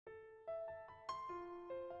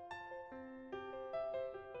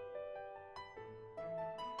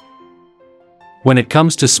When it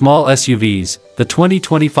comes to small SUVs, the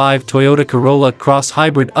 2025 Toyota Corolla Cross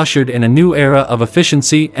Hybrid ushered in a new era of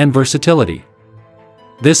efficiency and versatility.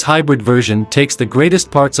 This hybrid version takes the greatest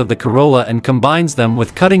parts of the Corolla and combines them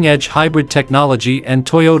with cutting-edge hybrid technology and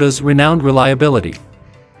Toyota's renowned reliability.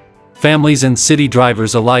 Families and city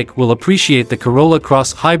drivers alike will appreciate the Corolla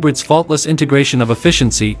Cross Hybrid's faultless integration of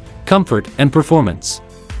efficiency, comfort, and performance.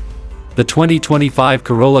 The 2025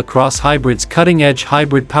 Corolla Cross Hybrid's cutting-edge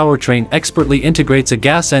hybrid powertrain expertly integrates a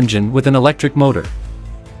gas engine with an electric motor.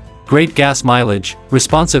 Great gas mileage,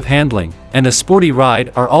 responsive handling, and a sporty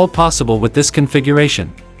ride are all possible with this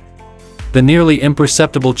configuration. The nearly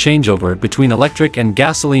imperceptible changeover between electric and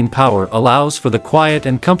gasoline power allows for the quiet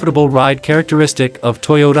and comfortable ride characteristic of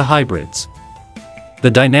Toyota hybrids. The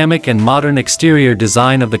dynamic and modern exterior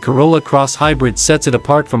design of the Corolla Cross Hybrid sets it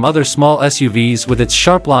apart from other small SUVs with its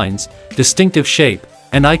sharp lines, distinctive shape,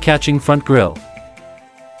 and eye-catching front grille.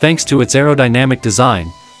 Thanks to its aerodynamic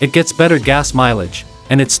design, it gets better gas mileage,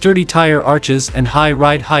 and its sturdy tire arches and high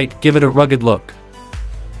ride height give it a rugged look.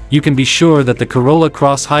 You can be sure that the Corolla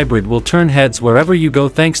Cross Hybrid will turn heads wherever you go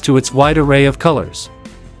thanks to its wide array of colors.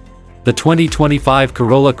 The 2025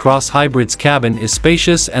 Corolla Cross Hybrid's cabin is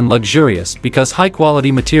spacious and luxurious because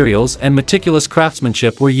high-quality materials and meticulous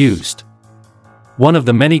craftsmanship were used. One of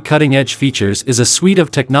the many cutting-edge features is a suite of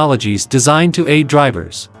technologies designed to aid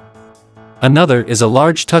drivers. Another is a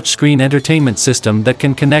large touchscreen entertainment system that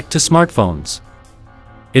can connect to smartphones.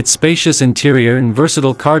 Its spacious interior and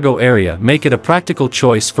versatile cargo area make it a practical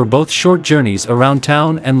choice for both short journeys around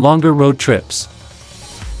town and longer road trips.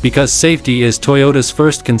 Because safety is Toyota's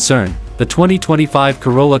first concern, the 2025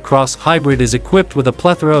 Corolla Cross Hybrid is equipped with a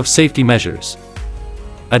plethora of safety measures.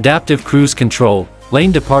 Adaptive cruise control,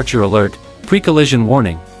 lane departure alert, pre-collision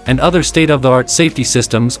warning, and other state-of-the-art safety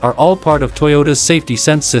systems are all part of Toyota's Safety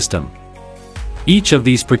Sense system. Each of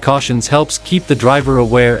these precautions helps keep the driver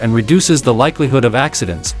aware and reduces the likelihood of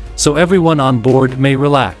accidents, so everyone on board may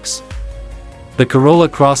relax. The Corolla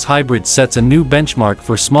Cross Hybrid sets a new benchmark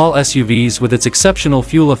for small SUVs with its exceptional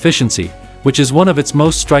fuel efficiency, which is one of its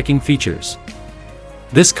most striking features.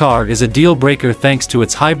 This car is a deal-breaker thanks to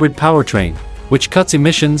its hybrid powertrain, which cuts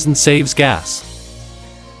emissions and saves gas.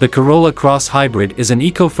 The Corolla Cross Hybrid is an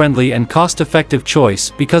eco-friendly and cost-effective choice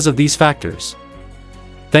because of these factors.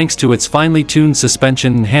 Thanks to its finely tuned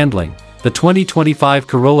suspension and handling, the 2025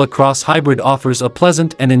 Corolla Cross Hybrid offers a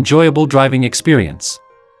pleasant and enjoyable driving experience.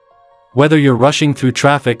 Whether you're rushing through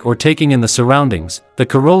traffic or taking in the surroundings, the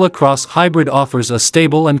Corolla Cross Hybrid offers a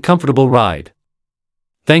stable and comfortable ride.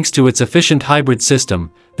 Thanks to its efficient hybrid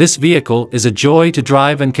system, this vehicle is a joy to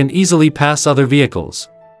drive and can easily pass other vehicles.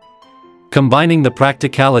 Combining the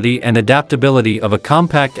practicality and adaptability of a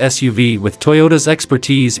compact SUV with Toyota's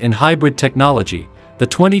expertise in hybrid technology, the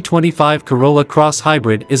 2025 Corolla Cross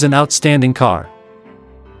Hybrid is an outstanding car.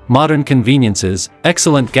 Modern conveniences,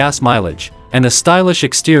 excellent gas mileage, and a stylish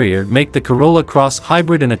exterior make the Corolla Cross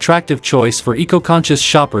Hybrid an attractive choice for eco-conscious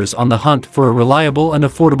shoppers on the hunt for a reliable and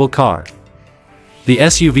affordable car. The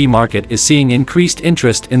SUV market is seeing increased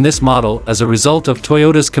interest in this model as a result of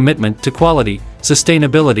Toyota's commitment to quality,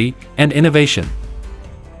 sustainability, and innovation.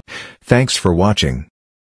 Thanks for watching.